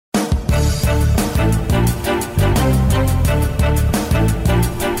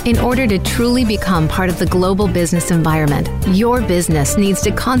In order to truly become part of the global business environment, your business needs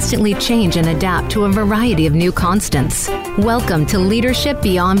to constantly change and adapt to a variety of new constants. Welcome to Leadership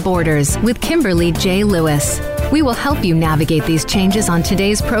Beyond Borders with Kimberly J. Lewis. We will help you navigate these changes on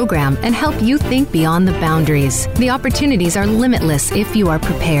today's program and help you think beyond the boundaries. The opportunities are limitless if you are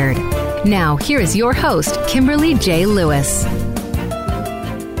prepared. Now, here is your host, Kimberly J. Lewis.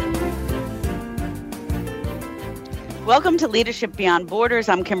 Welcome to Leadership Beyond Borders.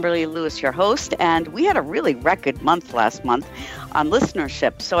 I'm Kimberly Lewis, your host, and we had a really record month last month on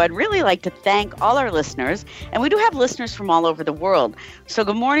listenership. So I'd really like to thank all our listeners, and we do have listeners from all over the world. So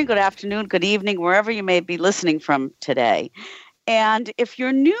good morning, good afternoon, good evening, wherever you may be listening from today. And if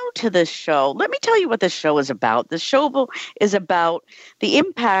you're new to this show, let me tell you what this show is about. The show is about the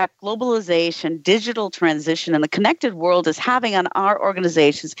impact globalization, digital transition, and the connected world is having on our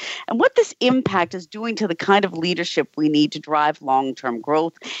organizations and what this impact is doing to the kind of leadership we need to drive long-term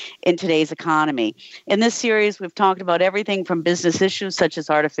growth in today's economy. In this series, we've talked about everything from business issues such as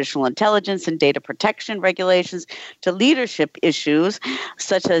artificial intelligence and data protection regulations to leadership issues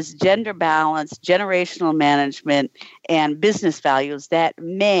such as gender balance, generational management, and business values that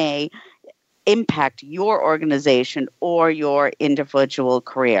may impact your organization or your individual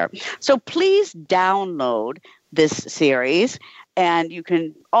career. So please download this series, and you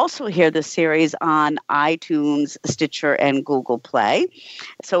can also hear the series on iTunes, Stitcher, and Google Play.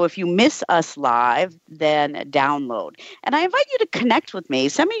 So if you miss us live, then download. And I invite you to connect with me.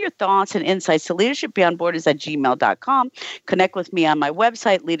 Send me your thoughts and insights to leadershipbeyondborders@gmail.com. Connect with me on my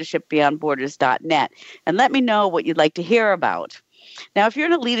website, leadershipbeyondborders.net, and let me know what you'd like to hear about. Now, if you're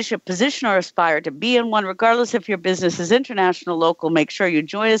in a leadership position or aspire to be in one, regardless if your business is international, local, make sure you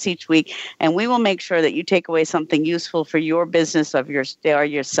join us each week, and we will make sure that you take away something useful for your business or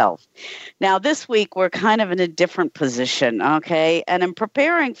yourself. Now, this week, we're kind of in a different position, okay? And in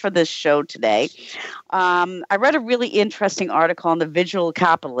preparing for this show today, I read a really interesting article on the Visual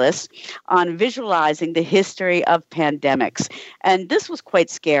Capitalist on visualizing the history of pandemics. And this was quite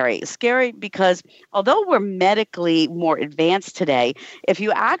scary. Scary because although we're medically more advanced today, if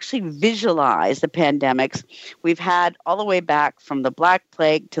you actually visualize the pandemics we've had all the way back from the Black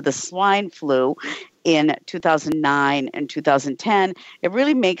Plague to the swine flu in 2009 and 2010, it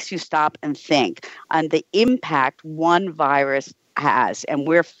really makes you stop and think on the impact one virus has, and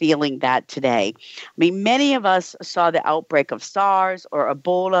we're feeling that today. I mean, many of us saw the outbreak of SARS or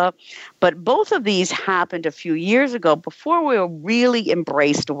EBOLA, but both of these happened a few years ago before we really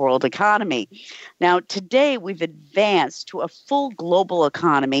embraced the world economy. Now, today we've advanced to a full global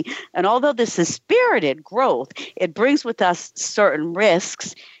economy, and although this is spirited growth, it brings with us certain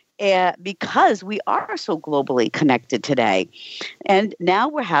risks because we are so globally connected today. And now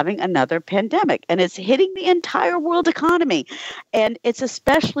we're having another pandemic, and it's hitting the entire world economy, and it's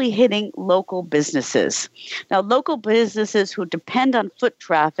especially hitting local businesses. Now, local businesses who depend on foot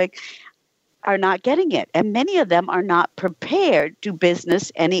traffic are not getting it, and many of them are not prepared to do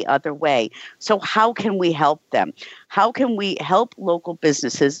business any other way. So how can we help them? How can we help local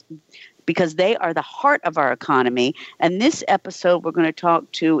businesses? Because they are the heart of our economy. And this episode, we're going to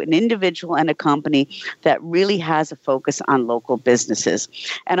talk to an individual and a company that really has a focus on local businesses.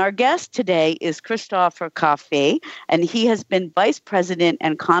 And our guest today is Christopher Coffey, and he has been Vice President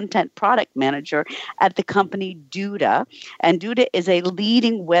and Content Product Manager at the company Duda. And Duda is a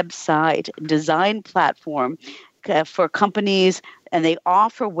leading website design platform for companies, and they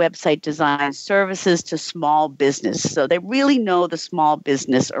offer website design services to small business. So they really know the small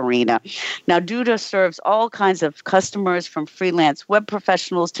business arena. Now, Duda serves all kinds of customers, from freelance web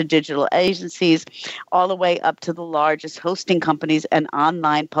professionals to digital agencies, all the way up to the largest hosting companies and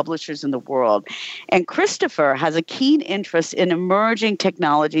online publishers in the world. And Christopher has a keen interest in emerging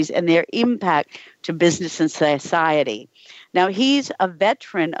technologies and their impact to business and society. Now, he's a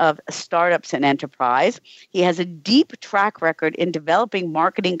veteran of startups and enterprise. He has a deep track record in developing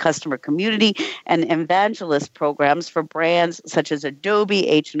marketing, customer community, and evangelist programs for brands such as Adobe,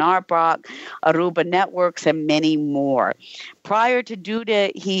 H&R Block, Aruba Networks, and many more. Prior to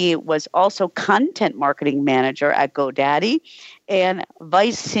Duda, he was also content marketing manager at GoDaddy and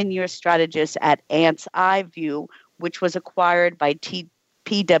vice senior strategist at Ant's Eye View, which was acquired by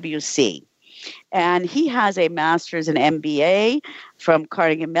PwC. And he has a master's in MBA from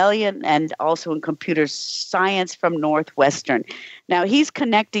Carnegie Mellon and also in computer science from Northwestern. Now, he's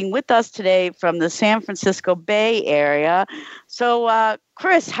connecting with us today from the San Francisco Bay Area. So,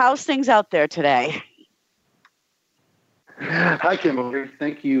 Chris, how's things out there today? Hi, Kimberly.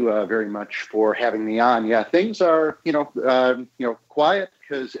 Thank you very much for having me on. Yeah, things are, quiet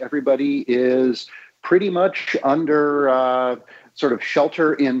because everybody is pretty much under sort of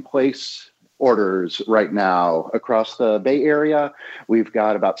shelter-in-place orders right now across the Bay Area. We've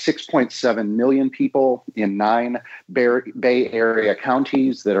got about 6.7 million people in 9 Bay Area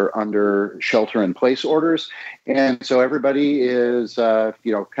counties that are under shelter-in-place orders. And so everybody is,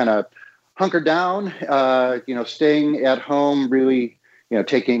 kind of hunkered down, staying at home, really,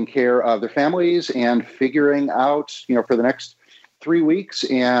 taking care of their families and figuring out, for the next 3 weeks.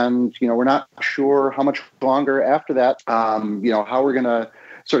 And, we're not sure how much longer after that, how we're going to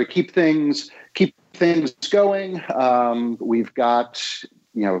sort of keep things going. We've got,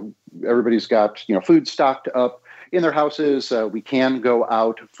 everybody's got, food stocked up in their houses. We can go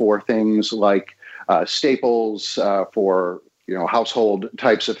out for things like staples for, household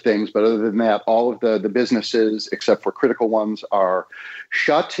types of things. But other than that, all of the businesses, except for critical ones, are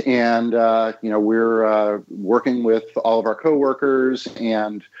shut. And, we're working with all of our coworkers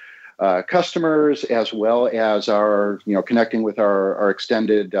and customers, as well as our, connecting with our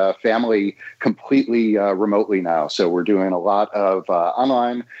extended family completely remotely now. So we're doing a lot of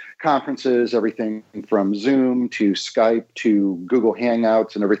online conferences, everything from Zoom to Skype to Google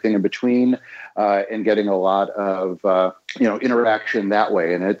Hangouts and everything in between, and getting a lot of, interaction that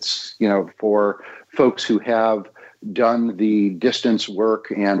way. And it's, for folks who have done the distance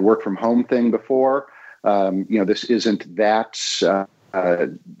work and work from home thing before, this isn't that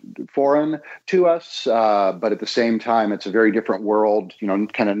foreign to us, but at the same time, it's a very different world,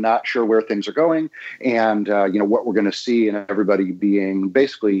 kind of not sure where things are going and, what we're going to see, and everybody being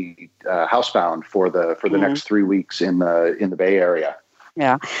basically housebound for the next 3 weeks in the Bay Area.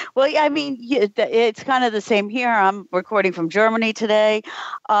 Yeah. Well, I mean, it's kind of the same here. I'm recording from Germany today.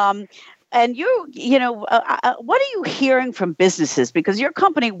 And what are you hearing from businesses? Because your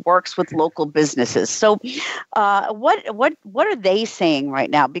company works with local businesses. So what are they saying right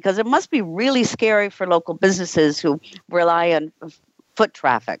now? Because it must be really scary for local businesses who rely on foot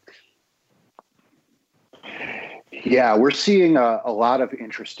traffic. Yeah, we're seeing a lot of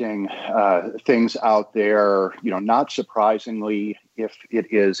interesting things out there. Not surprisingly, if it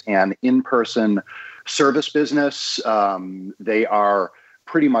is an in-person service business, they are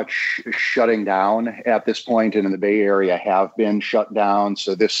pretty much shutting down at this point, and in the Bay Area have been shut down.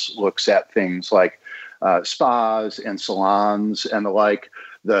 So this looks at things like spas and salons and the like.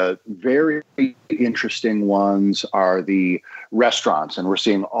 The very interesting ones are the restaurants, and we're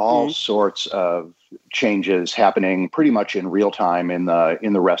seeing all sorts of changes happening pretty much in real time in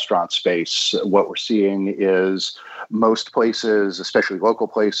the restaurant space. What we're seeing is most places, especially local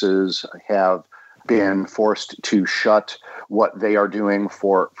places, have been forced to shut what they are doing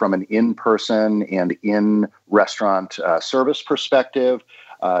from an in-person and in-restaurant service perspective,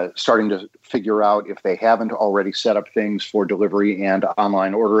 starting to figure out, if they haven't already set up things for delivery and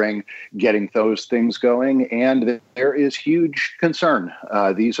online ordering, getting those things going. And there is huge concern.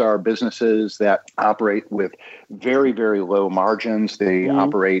 These are businesses that operate with very, very low margins. They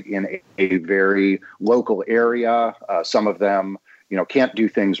operate in a very local area. Some of them can't do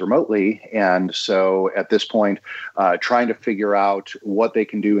things remotely. And so at this point, trying to figure out what they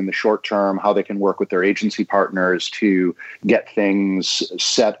can do in the short term, how they can work with their agency partners to get things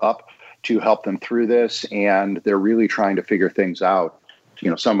set up to help them through this. And they're really trying to figure things out.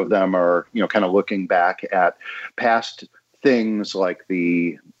 Some of them are, kind of looking back at past things like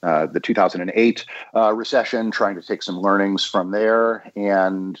the 2008 recession, trying to take some learnings from there.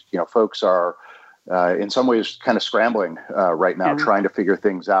 And, folks are in some ways kind of scrambling right now, trying to figure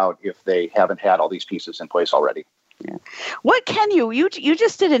things out if they haven't had all these pieces in place already. Yeah. What can you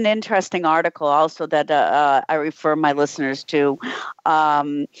just did an interesting article also that I refer my listeners to.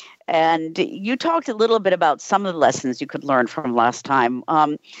 And you talked a little bit about some of the lessons you could learn from last time.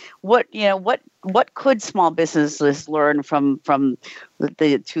 What could small businesses learn from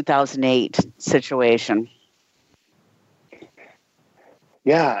the 2008 situation?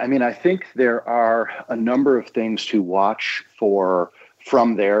 Yeah, I mean, I think there are a number of things to watch for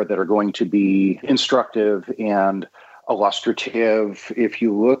from there that are going to be instructive and illustrative. If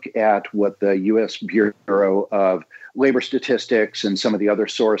you look at what the U.S. Bureau of Labor Statistics and some of the other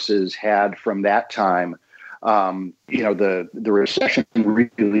sources had from that time, the recession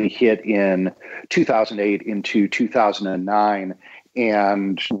really hit in 2008 into 2009.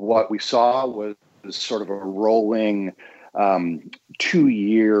 And what we saw was sort of a rolling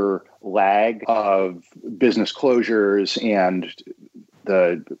 2-year lag of business closures and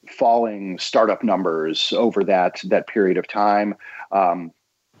the falling startup numbers over that period of time.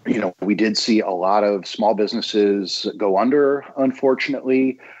 We did see a lot of small businesses go under,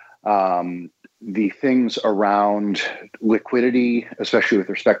 unfortunately. the things around liquidity, especially with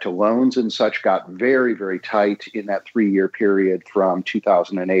respect to loans and such, got very, very tight in that 3-year period from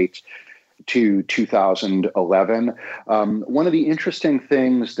 2008 to 2011. One of the interesting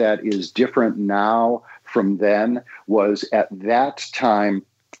things that is different now from then was at that time,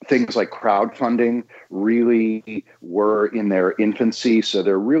 things like crowdfunding really were in their infancy. So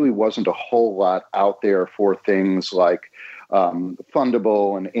there really wasn't a whole lot out there for things like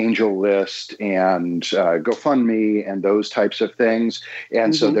Fundable and Angel List and GoFundMe and those types of things.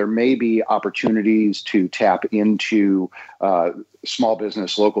 And so there may be opportunities to tap into small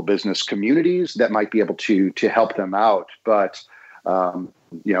business, local business communities that might be able to help them out. But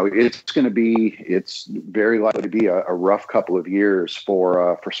it's very likely to be a rough couple of years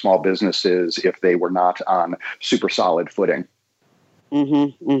for small businesses if they were not on super solid footing.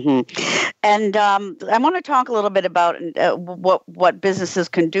 And I want to talk a little bit about what businesses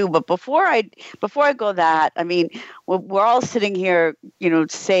can do. But before I go that, I mean, we're all sitting here,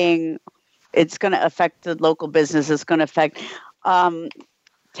 saying it's going to affect the local business. It's going to affect.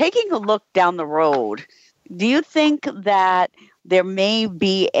 Taking a look down the road, do you think that there may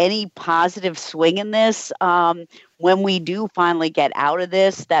be any positive swing in this when we do finally get out of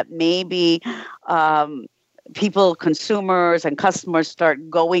this? That maybe people, consumers and customers start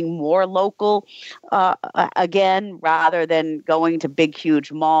going more local again, rather than going to big,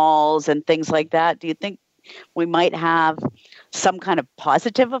 huge malls and things like that. Do you think we might have some kind of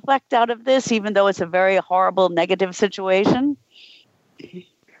positive effect out of this, even though it's a very horrible, negative situation?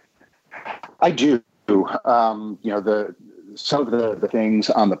 I do. Some of the things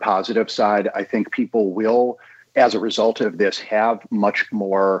on the positive side, I think people will, as a result of this, have much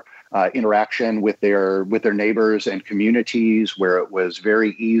more interaction with their neighbors and communities, where it was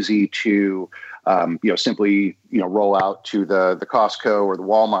very easy to simply roll out to the Costco or the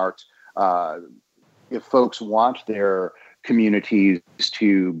Walmart. If folks want their communities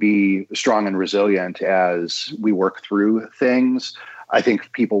to be strong and resilient as we work through things, I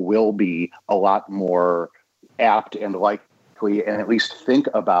think people will be a lot more apt and likely, and at least think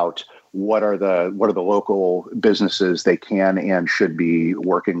about what are the local businesses they can and should be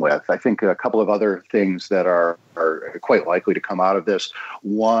working with. I think a couple of other things that are quite likely to come out of this.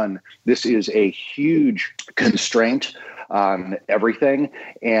 One, this is a huge constraint on everything,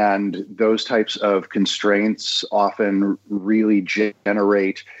 and those types of constraints often really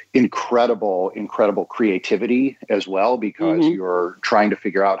generate incredible creativity as well, because you're trying to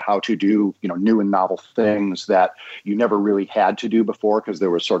figure out how to do new and novel things that you never really had to do before because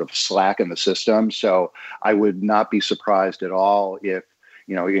there was sort of slack in the system. So I would not be surprised at all if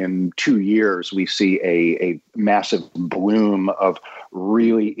in 2 years we see a massive bloom of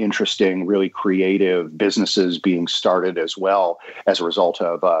really interesting, really creative businesses being started as well as a result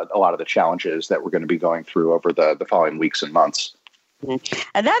of a lot of the challenges that we're going to be going through over the following weeks and months.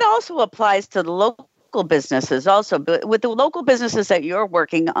 And that also applies to the local businesses also, but with the local businesses that you're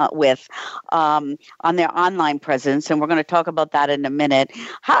working with on their online presence, and we're going to talk about that in a minute.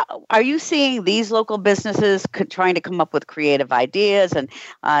 How are you seeing these local businesses trying to come up with creative ideas and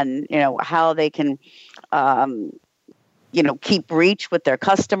how they can keep reach with their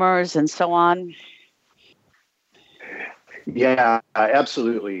customers and so on? Yeah,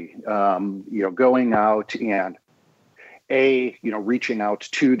 absolutely. Going out and reaching out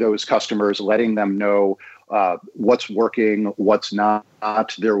to those customers, letting them know what's working, what's not.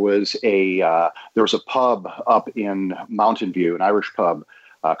 There was a pub up in Mountain View, an Irish pub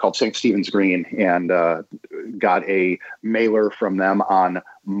called St. Stephen's Green, and got a mailer from them on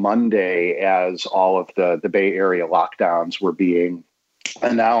Monday as all of the Bay Area lockdowns were being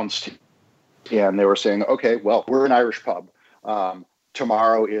announced. And they were saying, okay, well, we're an Irish pub.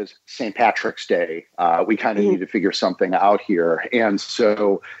 Tomorrow is St. Patrick's Day. We kind of need to figure something out here. And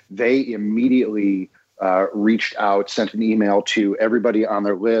so they immediately reached out, sent an email to everybody on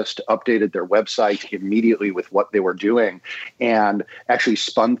their list, updated their website immediately with what they were doing, and actually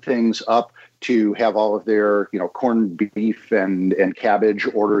spun things up to have all of their, corned beef and cabbage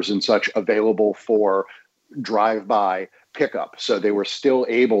orders and such available for drive-by pickup. So they were still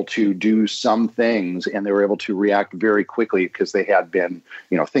able to do some things, and they were able to react very quickly because they had been,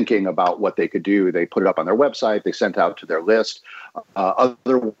 thinking about what they could do. They put it up on their website. They sent out to their list.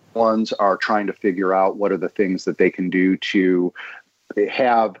 Other ones are trying to figure out what are the things that they can do to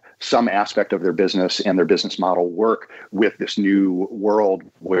have some aspect of their business and their business model work with this new world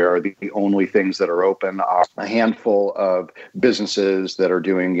where the only things that are open are a handful of businesses that are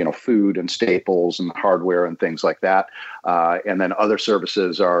doing, food and staples and hardware and things like that. And then other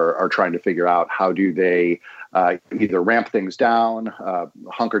services are trying to figure out how do they either ramp things down,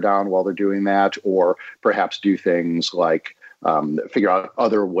 hunker down while they're doing that, or perhaps do things like figure out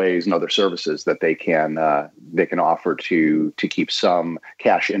other ways and other services that they can offer to keep some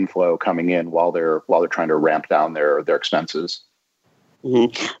cash inflow coming in while they're trying to ramp down their expenses.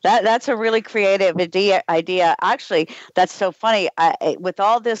 Mm-hmm. That's a really creative idea. Actually, that's so funny. With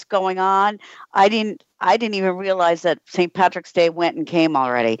all this going on, I didn't even realize that St. Patrick's Day went and came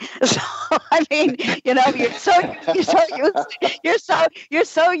already. So I mean, you're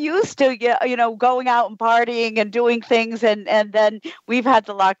so used to going out and partying and doing things, and then we've had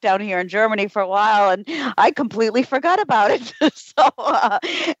the lockdown here in Germany for a while, and I completely forgot about it. So,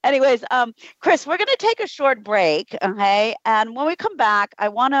 anyways, Chris, we're going to take a short break, okay? And when we come back, I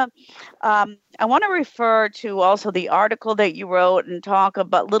want to refer to also the article that you wrote and talk a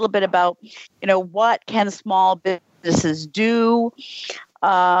little bit about, what can small businesses do.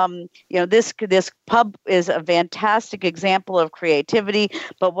 This pub is a fantastic example of creativity,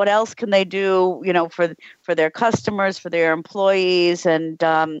 but what else can they do, for their customers, for their employees, and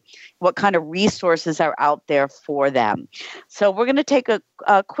what kind of resources are out there for them. So we're going to take a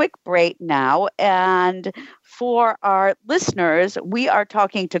quick break now, and for our listeners, we are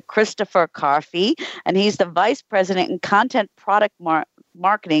talking to Christopher Carfee, and he's the Vice President and Content Product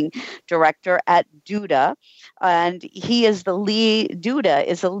Marketing Director at Duda. And Duda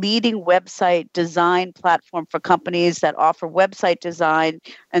is a leading website design platform for companies that offer website design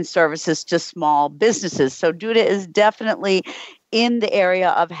and services to small businesses. So Duda is definitely in the area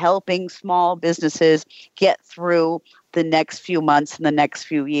of helping small businesses get through the next few months and the next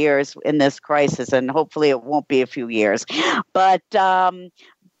few years in this crisis. And hopefully it won't be a few years. But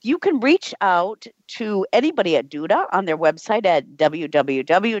you can reach out to anybody at Duda on their website at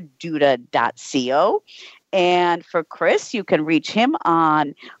www.duda.co. And for Chris, you can reach him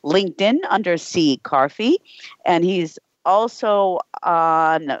on LinkedIn under C. Carfee. And he's also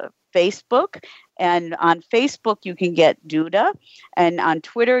on Facebook. And on Facebook, you can get Duda. And on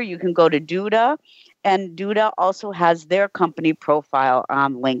Twitter, you can go to Duda. And Duda also has their company profile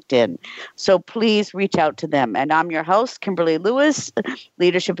on LinkedIn. So please reach out to them. And I'm your host, Kimberly Lewis,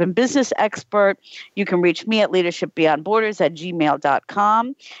 leadership and business expert. You can reach me at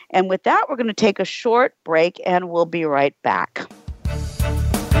leadershipbeyondborders@gmail.com. And with that, we're going to take a short break, and we'll be right back.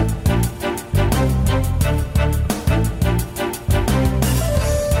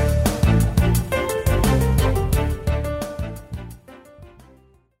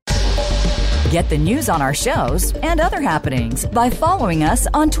 Get the news on our shows and other happenings by following us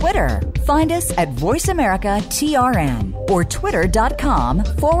on Twitter. Find us at VoiceAmericaTRN or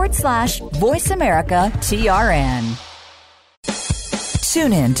twitter.com/VoiceAmericaTRN.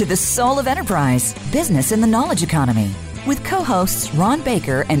 Tune in to The Soul of Enterprise, Business in the Knowledge Economy, with co-hosts Ron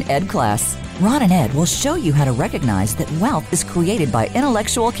Baker and Ed Kless. Ron and Ed will show you how to recognize that wealth is created by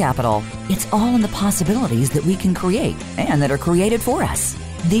intellectual capital. It's all in the possibilities that we can create and that are created for us.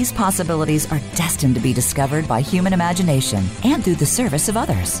 These possibilities are destined to be discovered by human imagination and through the service of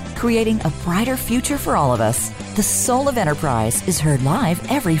others, creating a brighter future for all of us. The Soul of Enterprise is heard live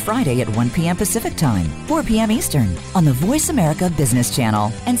every Friday at 1 p.m. Pacific Time, 4 p.m. Eastern on the Voice America Business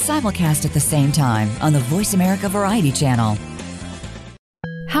Channel, and simulcast at the same time on the Voice America Variety Channel.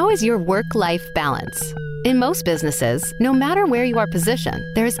 How is your work-life balance? In most businesses, no matter where you are positioned,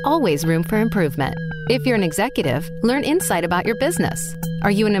 there is always room for improvement. If you're an executive, learn insight about your business. Are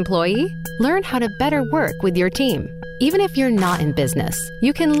you an employee? Learn how to better work with your team. Even if you're not in business,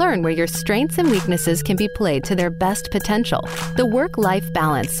 you can learn where your strengths and weaknesses can be played to their best potential. The Work-Life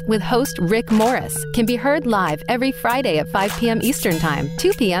Balance with host Rick Morris can be heard live every Friday at 5 p.m. Eastern Time,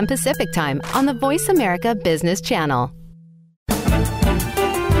 2 p.m. Pacific Time on the Voice America Business Channel.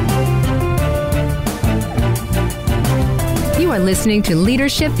 You are listening to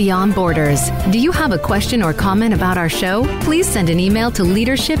Leadership Beyond Borders. Do you have a question or comment about our show? Please send an email to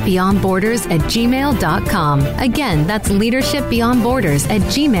leadershipbeyondborders@gmail.com. Again, that's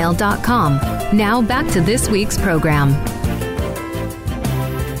leadershipbeyondborders@gmail.com. Now back to this week's program.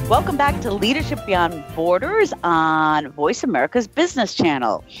 Welcome back to Leadership Beyond Borders on Voice America's Business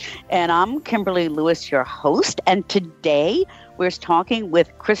Channel. And I'm Kimberly Lewis, your host. And today we're talking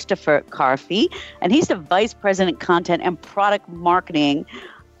with Christopher Carfee, and he's the Vice President, Content and Product Marketing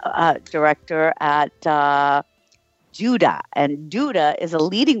Director at Duda. And Duda is a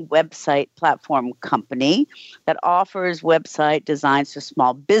leading website platform company that offers website designs to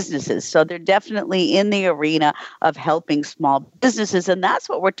small businesses. So they're definitely in the arena of helping small businesses. And that's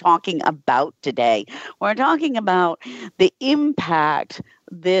what we're talking about today. We're talking about the impact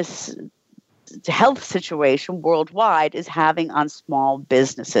this health situation worldwide is having on small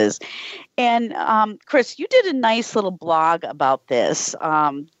businesses. And Chris, you did a nice little blog about this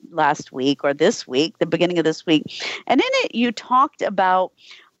last week or this week, the beginning of this week. And in it, you talked about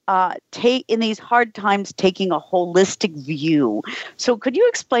in these hard times, taking a holistic view. So could you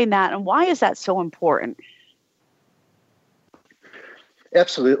explain that, and why is that so important?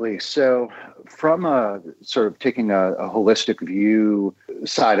 Absolutely. So from a sort of taking a holistic view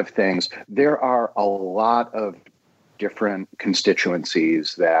side of things, there are a lot of different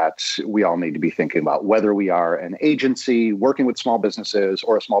constituencies that we all need to be thinking about, whether we are an agency working with small businesses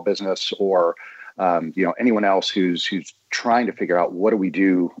or a small business or anyone else who's trying to figure out what do we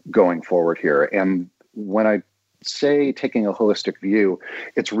do going forward here. And when I say taking a holistic view,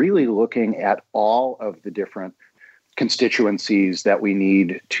 it's really looking at all of the different constituencies that we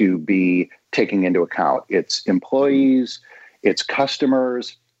need to be taking into account. It's employees, it's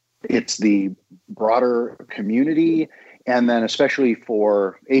customers, it's the broader community, and then especially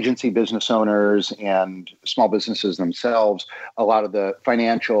for agency business owners and small businesses themselves, a lot of the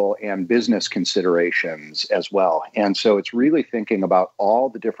financial and business considerations as well. And so it's really thinking about all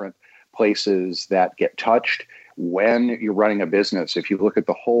the different places that get touched when you're running a business. If you look at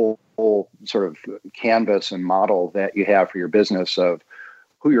the whole sort of canvas and model that you have for your business of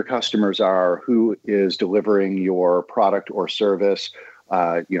who your customers are, who is delivering your product or service,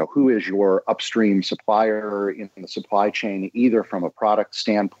 who is your upstream supplier in the supply chain, either from a product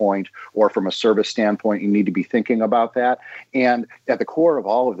standpoint or from a service standpoint, you need to be thinking about that. And at the core of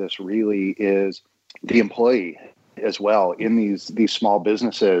all of this really is the employee as well in these small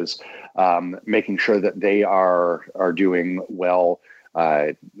businesses, making sure that they are doing well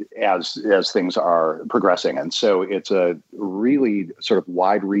as things are progressing. And so it's a really sort of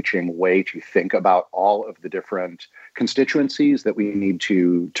wide-reaching way to think about all of the different constituencies that we need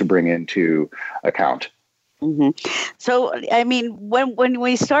to bring into account. Mm-hmm. So, I mean, when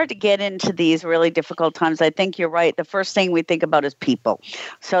we start to get into these really difficult times, I think you're right. The first thing we think about is people.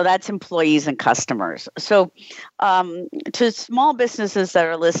 So that's employees and customers. So to small businesses that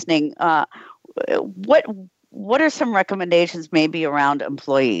are listening, what are some recommendations maybe around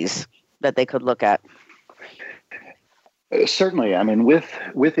employees that they could look at? Certainly. I mean,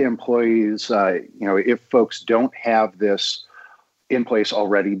 with employees, if folks don't have this in place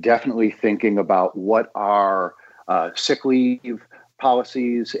already, definitely thinking about what are sick leave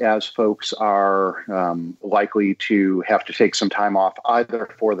policies as folks are likely to have to take some time off either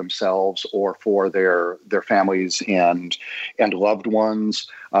for themselves or for their families and loved ones.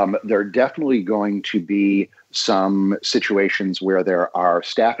 There are definitely going to be some situations where there are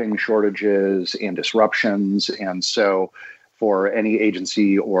staffing shortages and disruptions. And so for any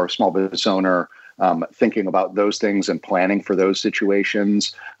agency or small business owner, thinking about those things and planning for those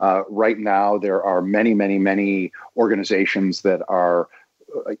situations. Right now, there are many, many, many organizations that are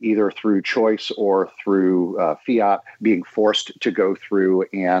either through choice or through fiat being forced to go through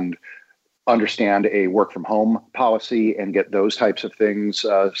and understand a work from home policy and get those types of things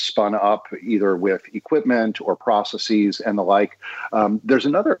spun up either with equipment or processes and the like. There's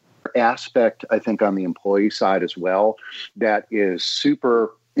another aspect, I think, on the employee side as well that is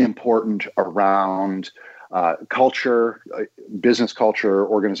super important around culture, business culture,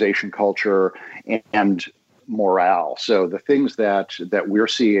 organization culture, and morale. So the things that we're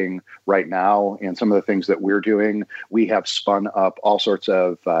seeing right now and some of the things that we're doing, we have spun up all sorts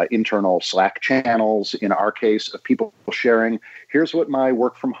of internal Slack channels, in our case, of people sharing, here's what my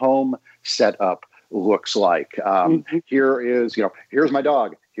work from home setup looks like. Here's my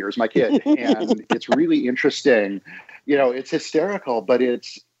dog, here's my kid. And it's really interesting. It's hysterical, but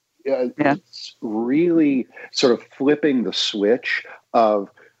it's really sort of flipping the switch of,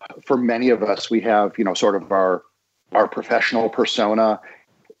 for many of us, we have, sort of our professional persona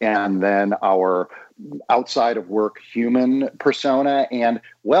and then our outside of work human persona. And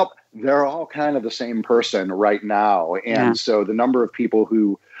well, they're all kind of the same person right now. And so the number of people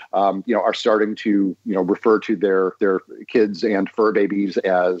who are starting to, refer to their kids and fur babies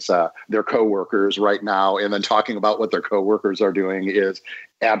as their coworkers right now, and then talking about what their coworkers are doing is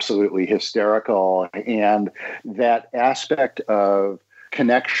absolutely hysterical. And that aspect of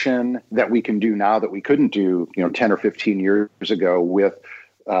connection that we can do now that we couldn't do, 10 or 15 years ago with,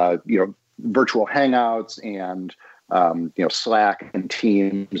 virtual hangouts and, Slack and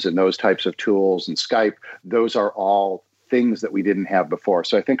Teams and those types of tools and Skype, those are all things that we didn't have before.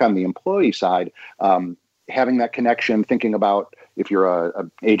 So I think on the employee side, having that connection, thinking about if you're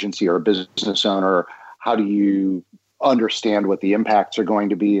an agency or a business owner, how do you understand what the impacts are going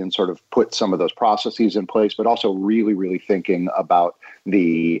to be and sort of put some of those processes in place, but also really, really thinking about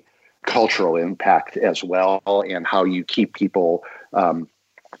the cultural impact as well, and how you keep people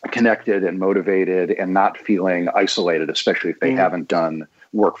connected and motivated and not feeling isolated, especially if they haven't done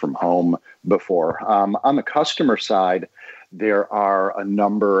work from home before. On the customer side, there are a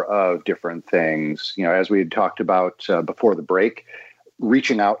number of different things. As we had talked about before the break,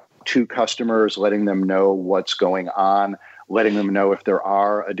 reaching out to customers, letting them know what's going on, letting them know if there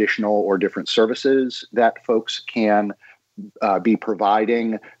are additional or different services that folks can be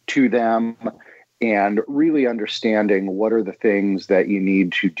providing to them, and really understanding what are the things that you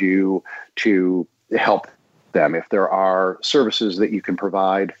need to do to help them. If there are services that you can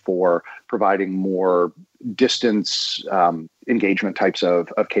provide for providing more distance engagement types of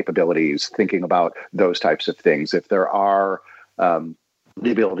capabilities, thinking about those types of things. If there are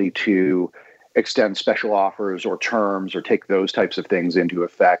the ability to extend special offers or terms or take those types of things into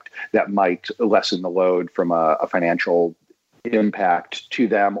effect that might lessen the load from a financial impact to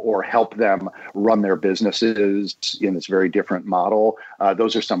them or help them run their businesses in this very different model.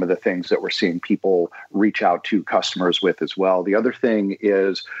 Those are some of the things that we're seeing people reach out to customers with as well. The other thing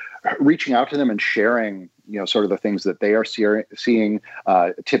is reaching out to them and sharing, sort of the things that they are seeing,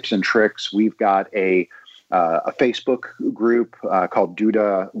 tips and tricks. We've got a Facebook group called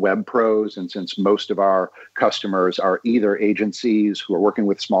Duda Web Pros. And since most of our customers are either agencies who are working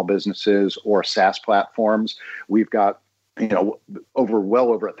with small businesses or SaaS platforms, we've got well over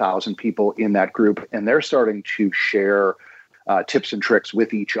 1,000 people in that group, and they're starting to share tips and tricks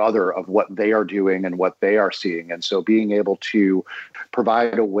with each other of what they are doing and what they are seeing. And so being able to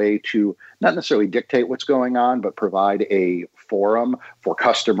provide a way to not necessarily dictate what's going on, but provide a forum for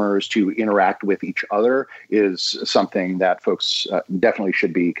customers to interact with each other is something that folks definitely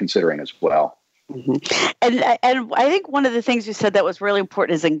should be considering as well. Mm-hmm. And I think one of the things you said that was really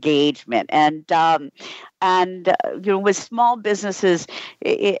important is engagement. And with small businesses,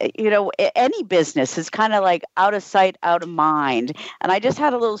 any business is kind of like out of sight, out of mind. And I just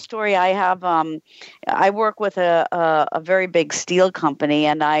had a little story. I work with a very big steel company,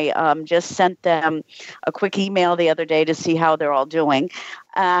 and I just sent them a quick email the other day to see how they're all doing.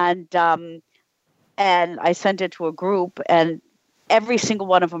 And I sent it to a group, and every single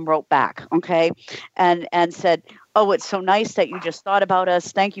one of them wrote back, okay, and said, "Oh, it's so nice that you just thought about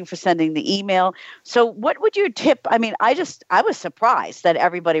us. Thank you for sending the email." So what would you tip? I mean, I was surprised that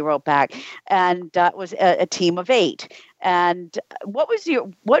everybody wrote back, and it was a team of 8. And what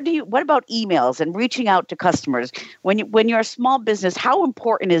about emails and reaching out to customers? When you're a small business, how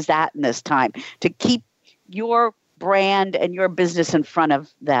important is that in this time to keep your brand and your business in front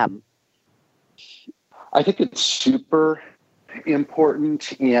of them? I think it's super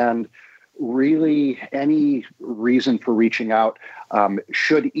important, and really any reason for reaching out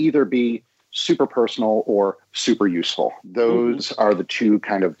should either be super personal or super useful. Those are the two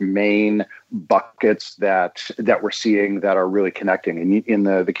kind of main buckets that we're seeing that are really connecting. And in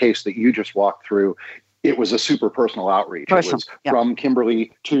the case that you just walked through, it was a super personal outreach. It was from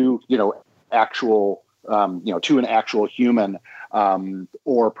Kimberly to actual to an actual human,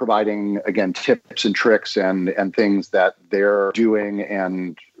 or providing, again, tips and tricks and things that they're doing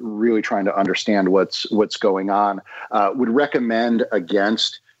and really trying to understand what's going on. Would recommend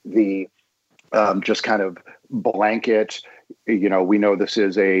against the just kind of blanket, we know this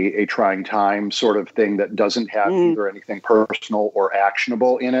is a trying time sort of thing that doesn't have either anything personal or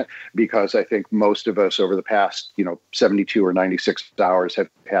actionable in it, because I think most of us over the past, 72 or 96 hours have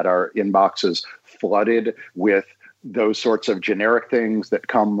had our inboxes flooded with those sorts of generic things that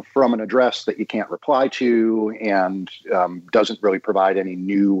come from an address that you can't reply to and doesn't really provide any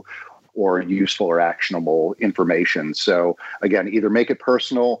new or useful or actionable information. So again, either make it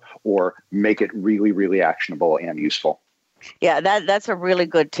personal or make it really, really actionable and useful. Yeah, that's a really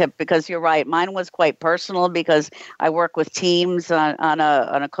good tip, because you're right. Mine was quite personal because I work with teams on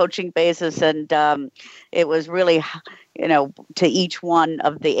a coaching basis, and it was really, to each one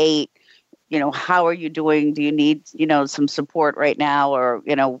of the 8. How are you doing? Do you need, some support right now? Or,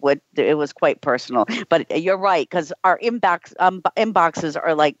 it was quite personal. But you're right, because our inboxes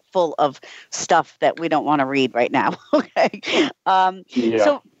are like full of stuff that we don't want to read right now. Okay.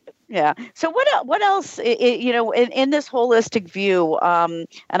 So what else, in this holistic view, and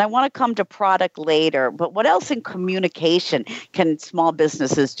I want to come to product later, but what else in communication can small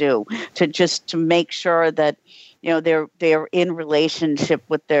businesses do to make sure that they're in relationship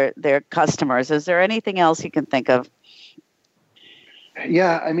with their customers? Is there anything else you can think of?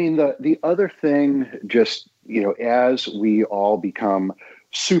 Yeah, I mean, the other thing, just, as we all become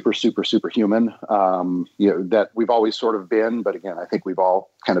super, super, super human, that we've always sort of been, but again, I think we've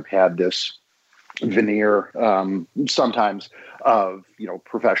all kind of had this veneer sometimes of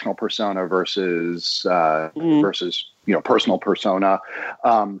professional persona versus personal persona.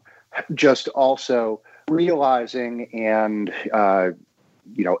 Just also realizing and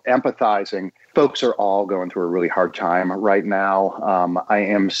empathizing. Folks are all going through a really hard time right now. I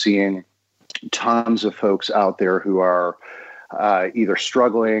am seeing tons of folks out there who are either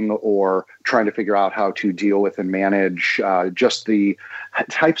struggling or trying to figure out how to deal with and manage just the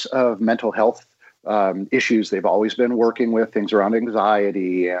types of mental health issues they've always been working with, things around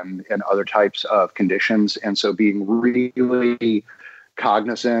anxiety and other types of conditions. And so being really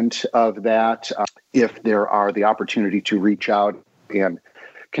cognizant of that, if there are the opportunity to reach out and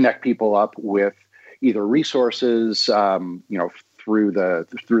connect people up with either resources, through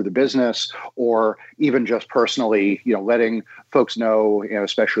the business, or even just personally, letting folks know,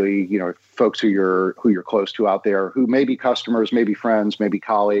 especially, folks who you're close to out there, who may be customers, maybe friends, maybe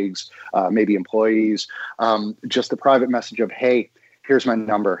colleagues, maybe employees, just the private message of, hey, here's my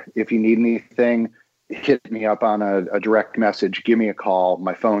number. If you need anything, hit me up on a direct message, give me a call,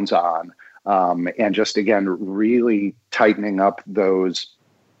 my phone's on. And just, again, really tightening up those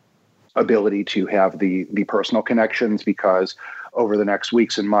ability to have the personal connections, because over the next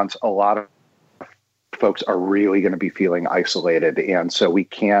weeks and months, a lot of folks are really going to be feeling isolated. And so we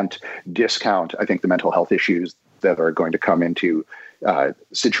can't discount, I think, the mental health issues that are going to come into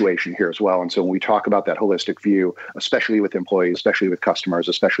situation here as well. And so when we talk about that holistic view, especially with employees, especially with customers,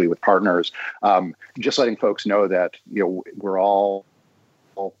 especially with partners, just letting folks know that, we're all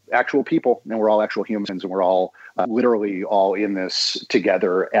actual people and we're all actual humans, and we're all literally all in this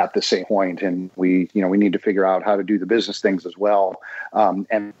together at the same point. And we need to figure out how to do the business things as well.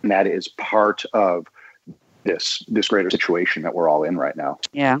 And that is part of this greater situation that we're all in right now.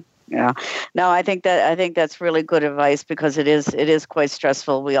 Yeah. Yeah. No, I think that's really good advice, because it is quite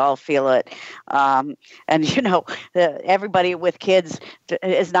stressful. We all feel it. And, everybody with kids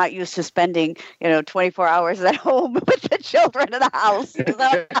is not used to spending, 24 hours at home with the children in the house.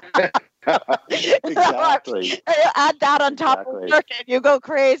 Exactly. Add that on top of work and you go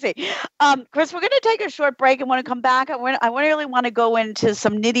crazy. Chris, we're going to take a short break, and when I come back, I really want to go into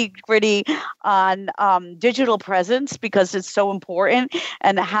some nitty gritty on digital presence, because it's so important,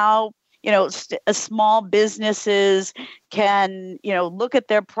 and how small businesses can, look at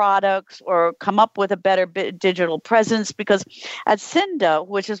their products or come up with a better digital presence. Because at Cinda,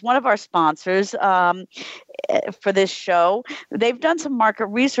 which is one of our sponsors for this show, they've done some market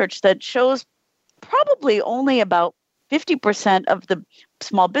research that shows probably only about 50% of the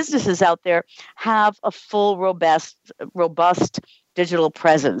small businesses out there have a full, robust digital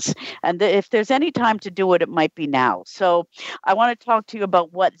presence. And if there's any time to do it, it might be now. So I want to talk to you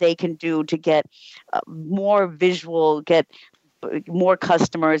about what they can do to get more visual, get more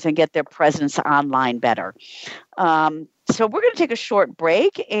customers, and get their presence online better. So we're going to take a short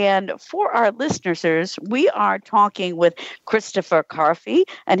break. And for our listeners, we are talking with Christopher Carfey,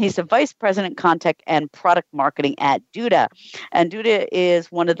 and he's the Vice President, Content and Product Marketing at Duda. And Duda is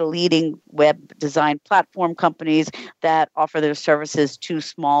one of the leading web design platform companies that offer their services to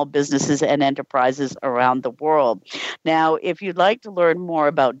small businesses and enterprises around the world. Now, if you'd like to learn more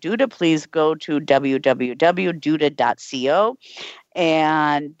about Duda, please go to www.duda.co.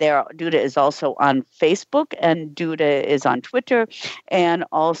 And Duda is also on Facebook, and Duda is on Twitter, and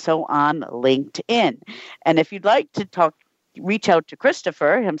also on LinkedIn. And if you'd like to reach out to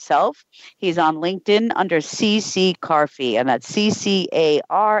Christopher himself, he's on LinkedIn under CC Carfey, and that's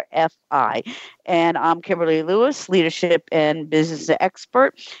CCARFI. And I'm Kimberly Lewis, leadership and business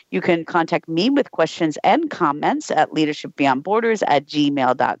expert. You can contact me with questions and comments at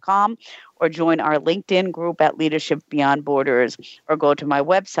leadershipbeyondborders@gmail.com, or join our LinkedIn group at Leadership Beyond Borders, or go to my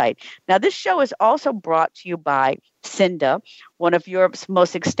website. Now, this show is also brought to you by Cinda, one of Europe's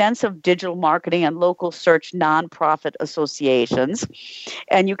most extensive digital marketing and local search nonprofit associations.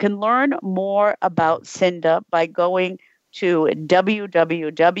 And you can learn more about Cinda by going to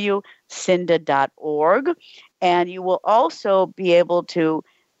www.cinda.org. And you will also be able to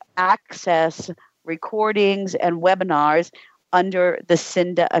access recordings and webinars under the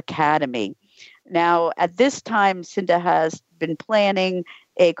Cinda Academy. Now, at this time, Cinda has been planning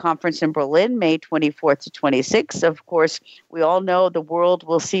a conference in Berlin, May 24th to 26th. Of course, we all know the world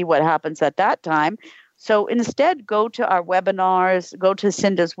will see what happens at that time. So instead, go to our webinars, go to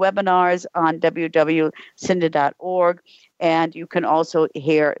Cinda's webinars on www.cinda.org, and you can also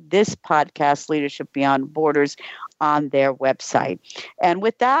hear this podcast, Leadership Beyond Borders, on their website. And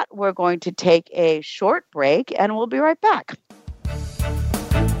with that, we're going to take a short break, and we'll be right back.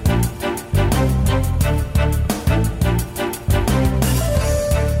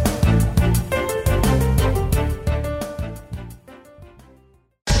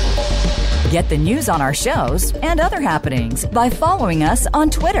 Get the news on our shows and other happenings by following us on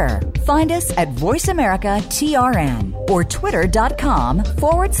Twitter. Find us at VoiceAmericaTRN or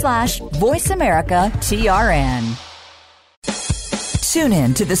twitter.com/VoiceAmericaTRN. Tune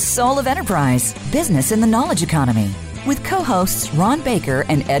in to the Soul of Enterprise, Business in the Knowledge Economy, with co-hosts Ron Baker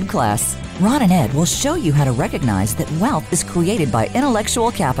and Ed Kless. Ron and Ed will show you how to recognize that wealth is created by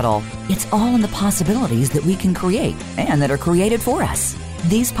intellectual capital. It's all in the possibilities that we can create and that are created for us.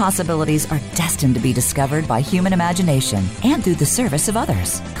 These possibilities are destined to be discovered by human imagination and through the service of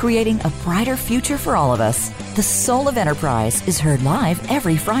others, creating a brighter future for all of us. The Soul of Enterprise is heard live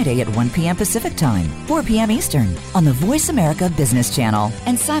every Friday at 1 p.m. Pacific Time, 4 p.m. Eastern on the Voice America Business Channel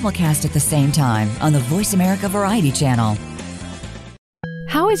and simulcast at the same time on the Voice America Variety Channel.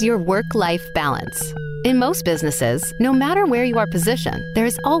 How is your work-life balance? In most businesses, no matter where you are positioned, there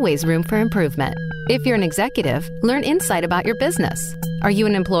is always room for improvement. If you're an executive, learn insight about your business. Are you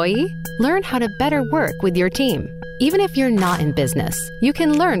an employee? Learn how to better work with your team. Even if you're not in business, you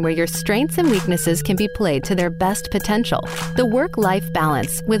can learn where your strengths and weaknesses can be played to their best potential. The Work-Life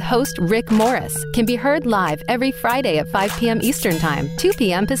Balance with host Rick Morris can be heard live every Friday at 5 p.m. Eastern Time, 2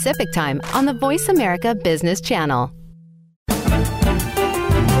 p.m. Pacific Time on the Voice America Business Channel.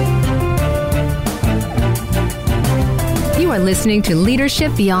 You are listening to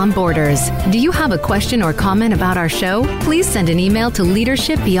Leadership Beyond Borders. Do you have a question or comment about our show? Please send an email to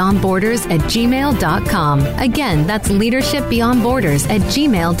leadershipbeyondborders@gmail.com. Again, that's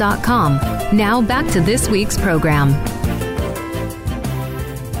leadershipbeyondborders@gmail.com. Now back to this week's program.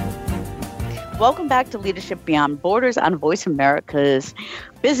 Welcome back to Leadership Beyond Borders on Voice America's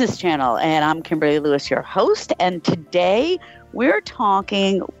Business Channel. And I'm Kimberly Lewis, your host. And today we're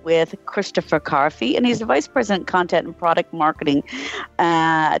talking with Christopher Carfey, and he's the Vice President, Content and Product Marketing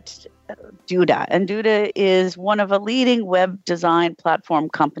at Duda. And Duda is one of a leading web design platform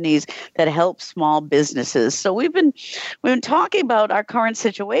companies that help small businesses. So we've been talking about our current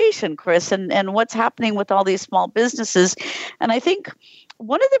situation, Chris, and what's happening with all these small businesses. And I think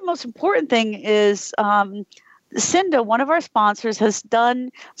one of the most important thing is Cinda, one of our sponsors, has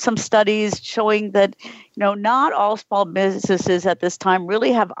done some studies showing that, not all small businesses at this time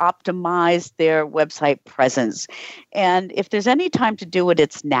really have optimized their website presence. And if there's any time to do it,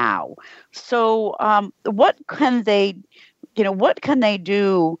 it's now. So what can they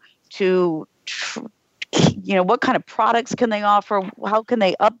do to, what kind of products can they offer? How can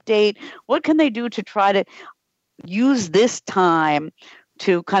they update? What can they do to try to use this time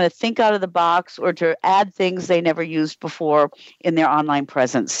to kind of think out of the box or to add things they never used before in their online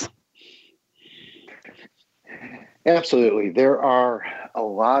presence? Absolutely. There are a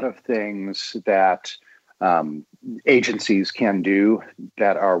lot of things that agencies can do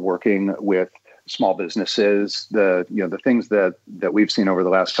that are working with small businesses. The things that we've seen over the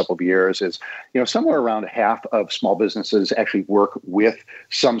last couple of years is, somewhere around half of small businesses actually work with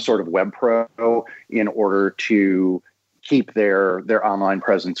some sort of web pro in order to keep their online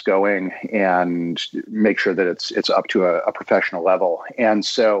presence going and make sure that it's up to a professional level. And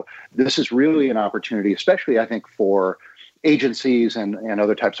so this is really an opportunity, especially I think for agencies and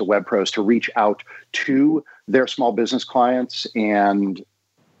other types of web pros, to reach out to their small business clients and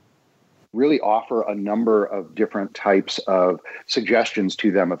really offer a number of different types of suggestions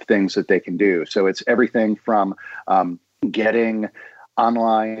to them of things that they can do. So it's everything from getting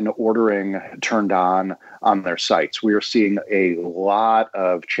online ordering turned on their sites. We are seeing a lot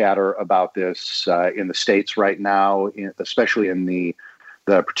of chatter about this in the States right now, especially in the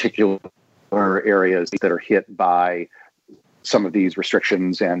particular areas that are hit by some of these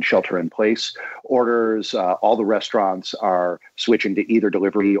restrictions and shelter-in-place orders. All the restaurants are switching to either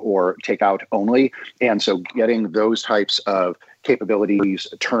delivery or takeout only. And so getting those types of capabilities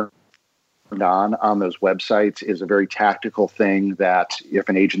turned on those websites is a very tactical thing that if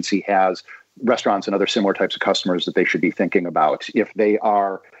an agency has restaurants and other similar types of customers that they should be thinking about. If they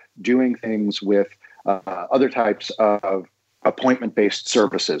are doing things with other types of appointment-based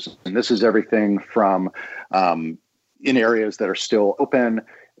services, and this is everything from in areas that are still open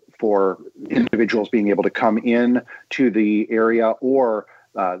for individuals being able to come in to the area, or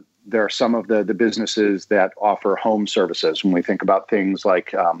there are some of the businesses that offer home services. When we think about things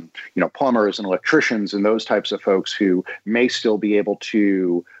like, plumbers and electricians and those types of folks who may still be able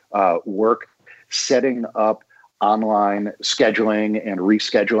to work, setting up online scheduling and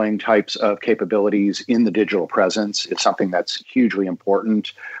rescheduling types of capabilities in the digital presence is something that's hugely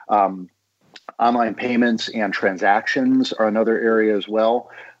important. Online payments and transactions are another area as well.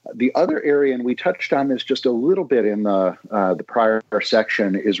 The other area, and we touched on this just a little bit in the prior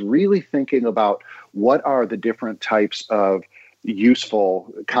section, is really thinking about what are the different types of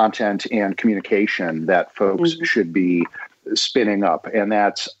useful content and communication that folks should be spinning up. And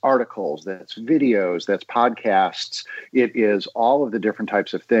that's articles, that's videos, that's podcasts. It is all of the different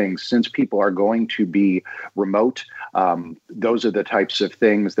types of things. Since people are going to be remote, those are the types of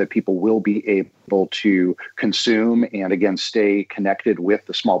things that people will be able to consume and, again, stay connected with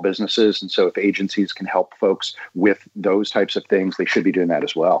the small businesses. And so if agencies can help folks with those types of things, they should be doing that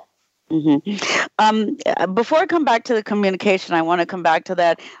as well. Before I come back to the communication, I want to come back to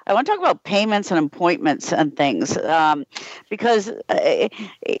that. I want to talk about payments and appointments and things, because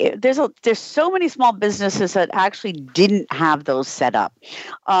there's so many small businesses that actually didn't have those set up.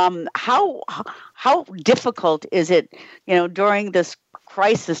 How difficult is it, during this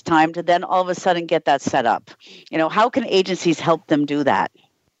crisis time to then all of a sudden get that set up? How can agencies help them do that?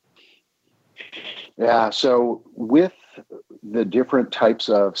 Yeah, so with the different types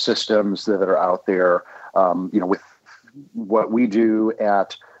of systems that are out there, with what we do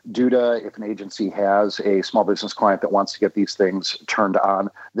at Duda, if an agency has a small business client that wants to get these things turned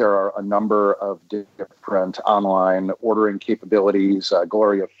on, there are a number of different online ordering capabilities,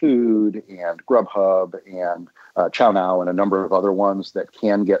 Gloria Food and Grubhub and ChowNow and a number of other ones that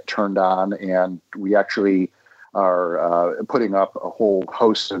can get turned on. And we actually are putting up a whole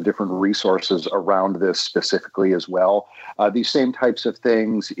host of different resources around this specifically as well. These same types of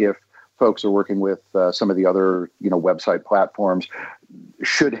things, if folks are working with some of the other website platforms,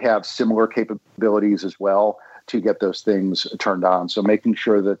 should have similar capabilities as well to get those things turned on. So making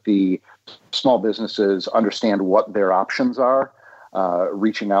sure that the small businesses understand what their options are,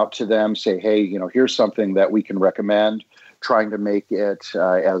 reaching out to them, say, hey, here's something that we can recommend, trying to make it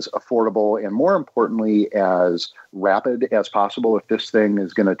as affordable and, more importantly, as rapid as possible. If this thing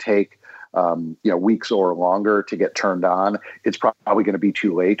is going to take weeks or longer to get turned on, it's probably going to be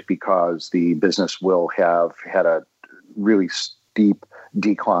too late because the business will have had a really steep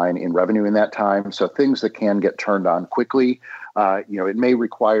decline in revenue in that time. So things that can get turned on quickly, it may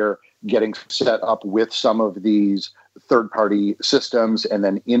require getting set up with some of these third-party systems and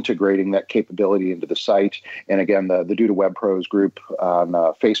then integrating that capability into the site. And again, the Duda Web Pros group on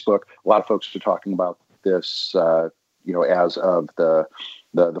Facebook, a lot of folks are talking about this, as of the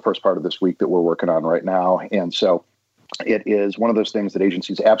first part of this week that we're working on right now. And so it is one of those things that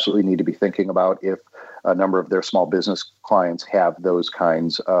agencies absolutely need to be thinking about if a number of their small business clients have those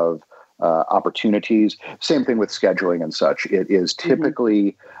kinds of opportunities. Same thing with scheduling and such. It is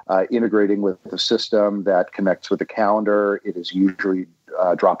typically integrating with the system that connects with the calendar. It is usually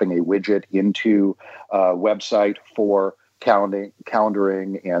dropping a widget into a website for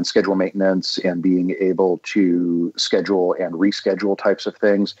calendaring and schedule maintenance and being able to schedule and reschedule types of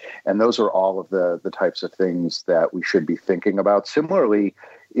things. And those are all of the types of things that we should be thinking about. Similarly,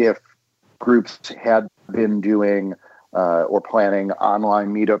 if groups had been doing or planning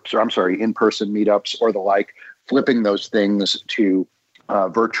online meetups, or in-person meetups or the like, flipping those things to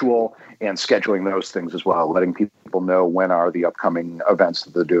virtual and scheduling those things as well, letting people know when are the upcoming events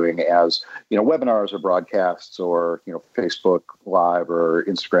that they're doing as, webinars or broadcasts or, Facebook Live or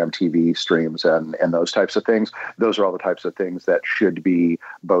Instagram TV streams and those types of things. Those are all the types of things that should be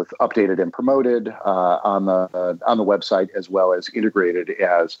both updated and promoted on the website, as well as integrated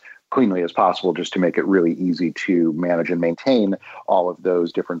as cleanly as possible, just to make it really easy to manage and maintain all of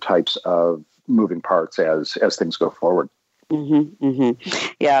those different types of moving parts as things go forward.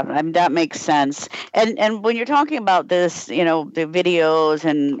 Yeah, that makes sense. And when you're talking about this, the videos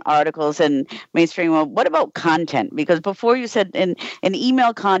and articles and mainstream, what about content? Because before you said in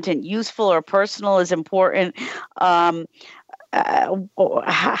email content, useful or personal is important. How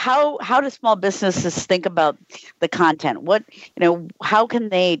do small businesses think about the content? How can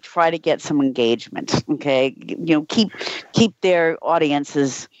they try to get some engagement? Okay, keep their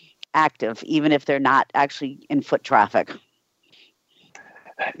audiences active, even if they're not actually in foot traffic.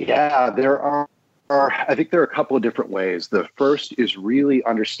 Yeah, I think there are a couple of different ways. The first is really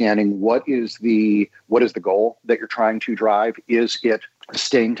understanding what is the goal that you're trying to drive. Is it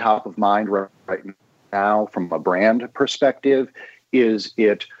staying top of mind right now from a brand perspective? Is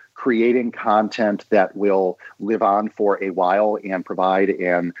it creating content that will live on for a while and provide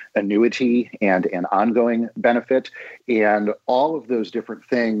an annuity and an ongoing benefit? And all of those different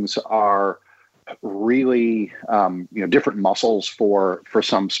things are really different muscles for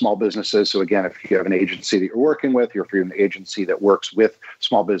some small businesses. So again, if you have an agency that you're working with, or if you're an agency that works with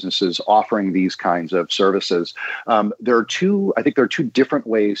small businesses offering these kinds of services, there are two different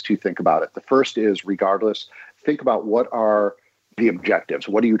ways to think about it. The first is, regardless, think about what are the objectives.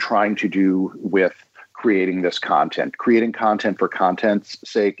 What are you trying to do with creating this content. Creating content for content's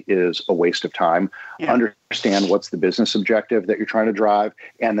sake is a waste of time. Yeah. Understand what's the business objective that you're trying to drive,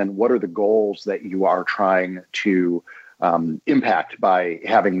 and then what are the goals that you are trying to impact by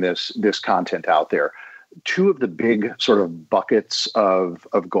having this content out there. Two of the big sort of buckets of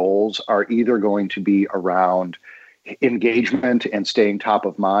goals are either going to be around engagement and staying top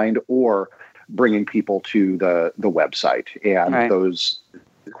of mind, or bringing people to the website. And those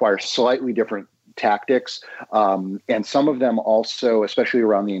require slightly different tactics. And some of them also, especially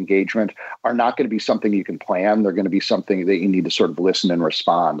around the engagement, are not going to be something you can plan. They're going to be something that you need to sort of listen and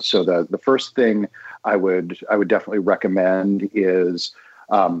respond. So the first thing I would definitely recommend is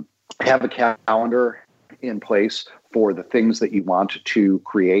have a calendar in place for the things that you want to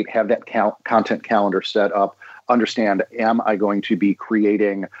create. Have that content calendar set up. Understand, am I going to be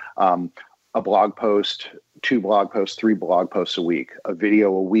creating a blog post, 2 blog posts, 3 blog posts a week, a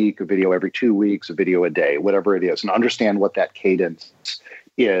video a week, a video every 2 weeks, a video a day, whatever it is, and understand what that cadence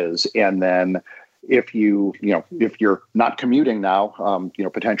is. And then if you're not commuting now,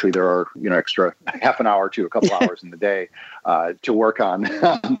 potentially there are, extra half an hour to a couple hours in the day to work on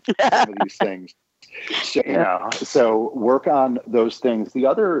some of these things. So work on those things. The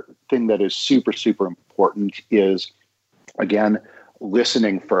other thing that is super, super important is, again,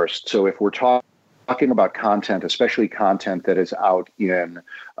 listening first. So if we're talking about content, especially content that is out in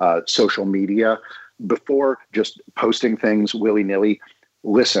social media, before just posting things willy-nilly,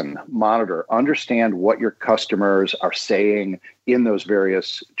 listen, monitor, understand what your customers are saying in those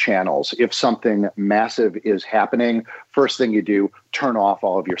various channels. If something massive is happening, first thing you do, turn off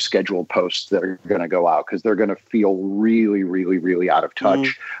all of your scheduled posts that are going to go out, because they're going to feel really, really, really out of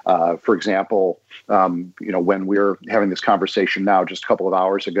touch. For example, when we're having this conversation now, just a couple of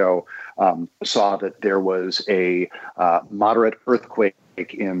hours ago, saw that there was a moderate earthquake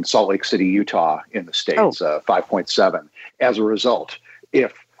in Salt Lake City, Utah, in the States, 5.7. As a result,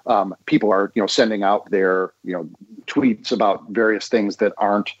 if people are, sending out their, tweets about various things that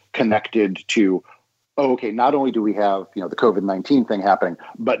aren't connected to, not only do we have, the COVID-19 thing happening,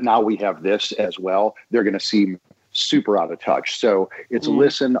 but now we have this as well, they're going to seem super out of touch. So it's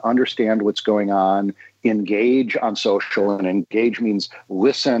listen, understand what's going on, engage on social, and engage means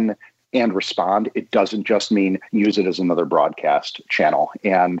listen and respond. It doesn't just mean use it as another broadcast channel.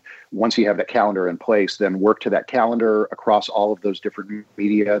 And once you have that calendar in place, then work to that calendar across all of those different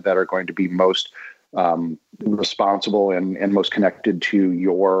media that are going to be most responsible and most connected to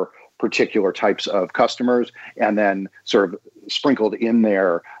your particular types of customers, and then sort of sprinkled in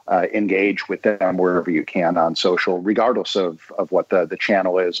there, engage with them wherever you can on social, regardless of what the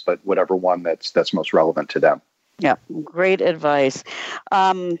channel is, but whatever one that's most relevant to them. Yeah, great advice.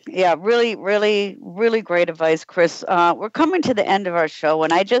 Really, really, really great advice, Chris. We're coming to the end of our show,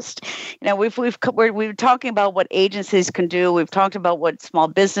 and I just, we're talking about what agencies can do. We've talked about what small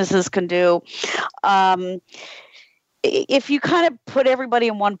businesses can do. If you kind of put everybody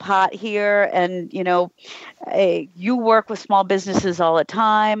in one pot here, and you work with small businesses all the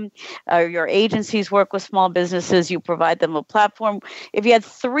time, your agencies work with small businesses, you provide them a platform. If you had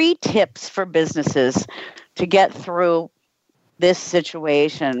 3 tips for businesses to get through this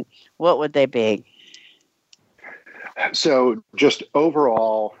situation, what would they be? So just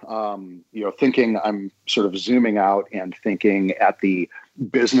overall, thinking, I'm sort of zooming out and thinking at the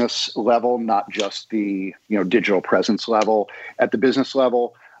business level, not just the, digital presence level. At the business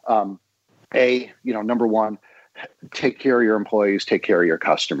level, number one, take care of your employees, take care of your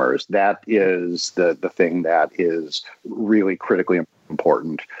customers. That is the thing that is really critically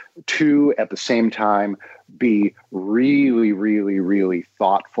important. 2, at the same time, be really, really, really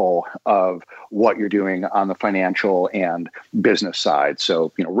thoughtful of what you're doing on the financial and business side.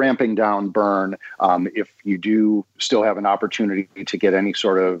 So, ramping down burn. If you do still have an opportunity to get any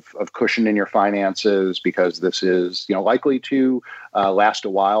sort of cushion in your finances, because this is, likely to last a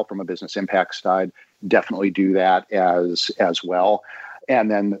while from a business impact side, definitely do that as well. And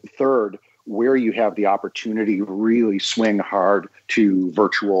then 3rd, where you have the opportunity, really swing hard to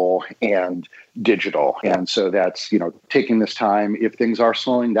virtual and digital. And so that's, taking this time, if things are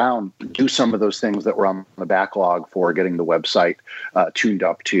slowing down, do some of those things that were on the backlog for getting the website tuned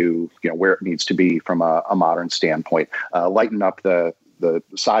up to, where it needs to be from a modern standpoint. Lighten up the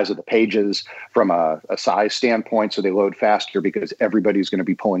size of the pages from a size standpoint so they load faster, because everybody's going to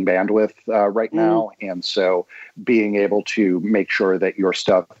be pulling bandwidth right now. And so being able to make sure that your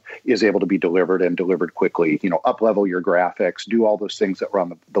stuff is able to be delivered and delivered quickly, up-level your graphics, do all those things that were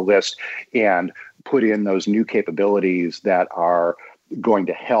on the list, and put in those new capabilities that are going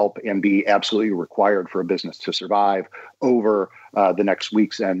to help and be absolutely required for a business to survive over the next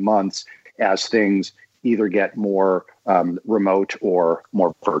weeks and months as things either get more remote or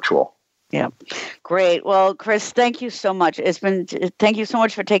more virtual. Yeah. Great. Well, Chris, thank you so much. Thank you so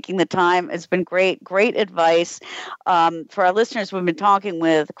much for taking the time. It's been great advice. For our listeners, we've been talking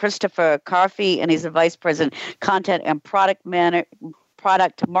with Christopher Carfey, and he's the Vice President, Content and Product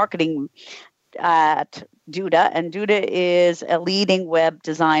Marketing at Duda, and Duda is a leading web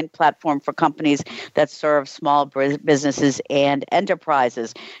design platform for companies that serve small businesses and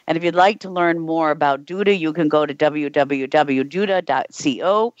enterprises. And if you'd like to learn more about Duda, you can go to www.duda.co.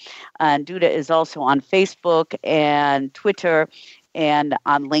 And Duda is also on Facebook and Twitter and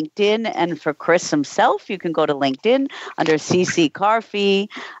on LinkedIn. And for Chris himself, you can go to LinkedIn under CC Carfey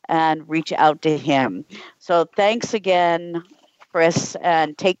and reach out to him. So thanks again, Chris,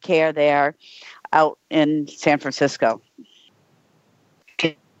 and take care there out in San Francisco.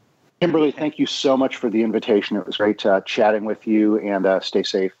 Kimberly, thank you so much for the invitation. It was great chatting with you, and stay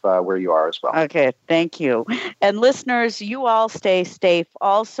safe where you are as well. Okay, thank you. And listeners, you all stay safe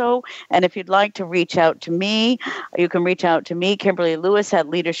also. And if you'd like to reach out to me, you can reach out to me, Kimberly Lewis, at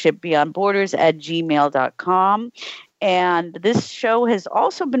leadershipbeyondborders@gmail.com. And this show has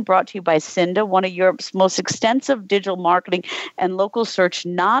also been brought to you by Cinda, one of Europe's most extensive digital marketing and local search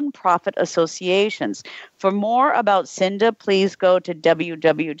nonprofit associations. For more about Cinda, please go to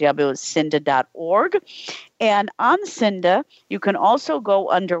www.cinda.org. And on Cinda, you can also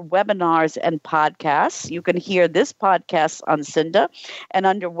go under webinars and podcasts. You can hear this podcast on Cinda. And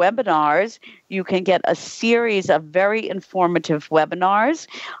under webinars, you can get a series of very informative webinars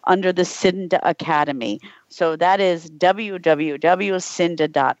under the Cinda Academy. So that is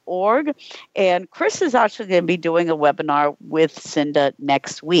www.cinda.org. And Chris is actually going to be doing a webinar with Cinda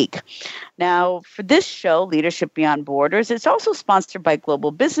next week. Now, for this show, Leadership Beyond Borders, it's also sponsored by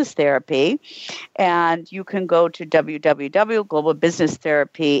Global Business Therapy. And you can go to www.Global Business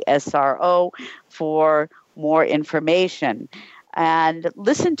Therapy SRO for more information. And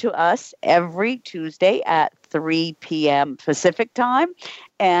listen to us every Tuesday at 3 p.m. Pacific time.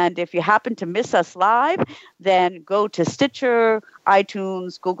 And if you happen to miss us live, then go to Stitcher,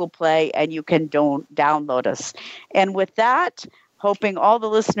 iTunes, Google Play, and you can download us. And with that, hoping all the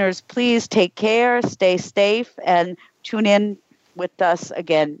listeners, please take care, stay safe, and tune in with us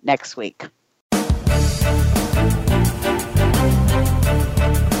again next week.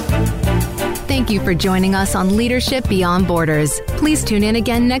 Thank you for joining us on Leadership Beyond Borders. Please tune in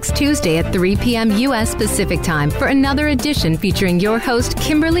again next Tuesday at 3 p.m. U.S. Pacific Time for another edition featuring your host,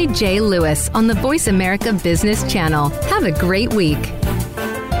 Kimberly J. Lewis, on the Voice America Business Channel. Have a great week.